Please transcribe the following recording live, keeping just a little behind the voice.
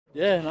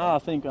Yeah, no, I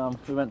think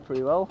we went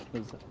pretty well. It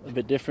was a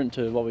bit different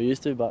to what we're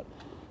used to, but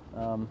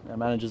our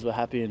managers were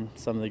happy and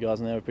some of the guys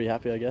in there were pretty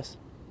happy, I guess.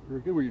 Very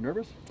good. Were you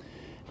nervous?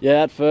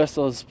 Yeah, at first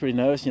I was pretty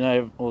nervous, you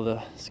know, all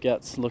the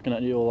scouts looking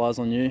at you, all eyes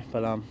on you,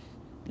 but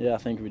yeah, I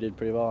think we did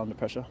pretty well under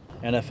pressure.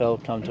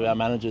 NFL come to our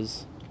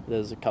managers.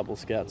 There's a couple of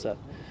scouts that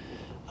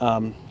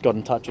got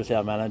in touch with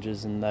our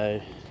managers, and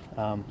they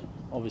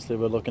obviously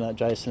were looking at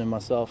Jason and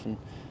myself, and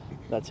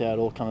that's how it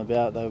all come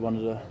about. They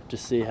wanted to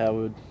just see how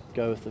we would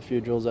go with a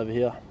few drills over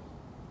here.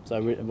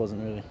 So it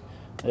wasn't really,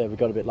 yeah, we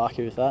got a bit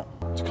lucky with that.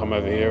 To come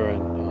over here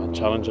and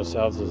challenge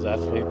ourselves as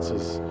athletes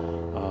is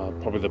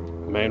probably the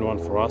main one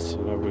for us.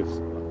 You know,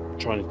 with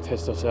trying to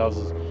test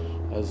ourselves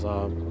as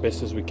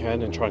best as we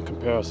can and try and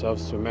compare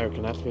ourselves to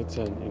American athletes.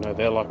 And you know,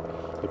 they're like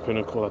the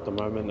pinnacle at the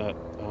moment at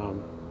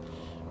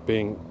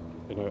being,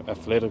 you know,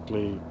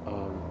 athletically,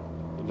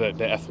 their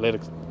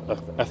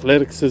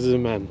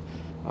athleticism and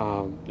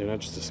you know,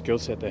 just the skill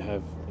set they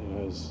have, you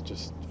know, is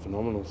just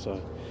phenomenal.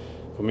 So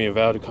for me and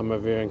Val to come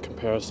over here and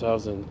compare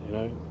ourselves and, you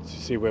know, to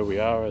see where we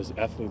are as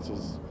athletes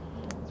is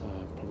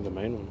probably the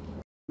main one.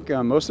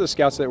 Most of the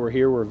scouts that were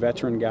here were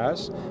veteran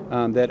guys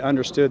that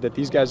understood that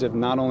these guys have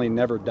not only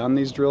never done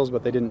these drills,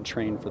 but they didn't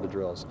train for the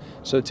drills.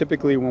 So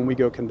typically when we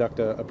go conduct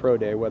a pro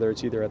day, whether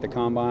it's either at the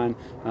combine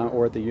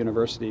or at the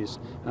universities,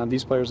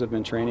 these players have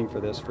been training for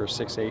this for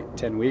 6, 8,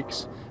 10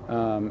 weeks.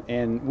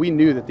 And we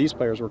knew that these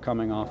players were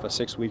coming off of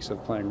 6 weeks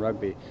of playing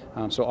rugby,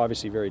 so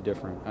obviously very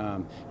different.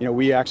 You know,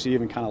 we actually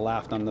even kind of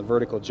laughed on the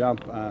vertical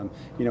jump.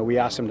 You know, we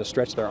asked them to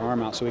stretch their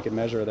arm out so we could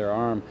measure their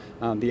arm.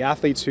 The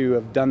athletes who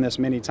have done this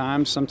many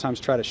times sometimes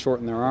try to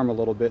shorten their arm a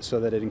little bit so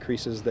that it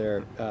increases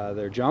their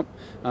jump.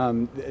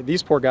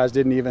 These poor guys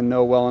didn't even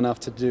know well enough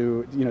to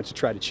do, you know, to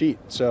try to cheat.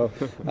 So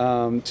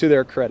to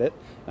their credit.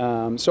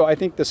 So I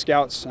think the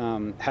scouts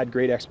had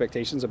great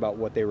expectations about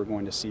what they were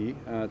going to see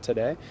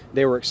today.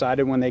 They were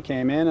excited when they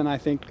came in, and I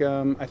think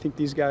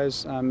these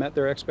guys met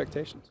their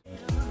expectations.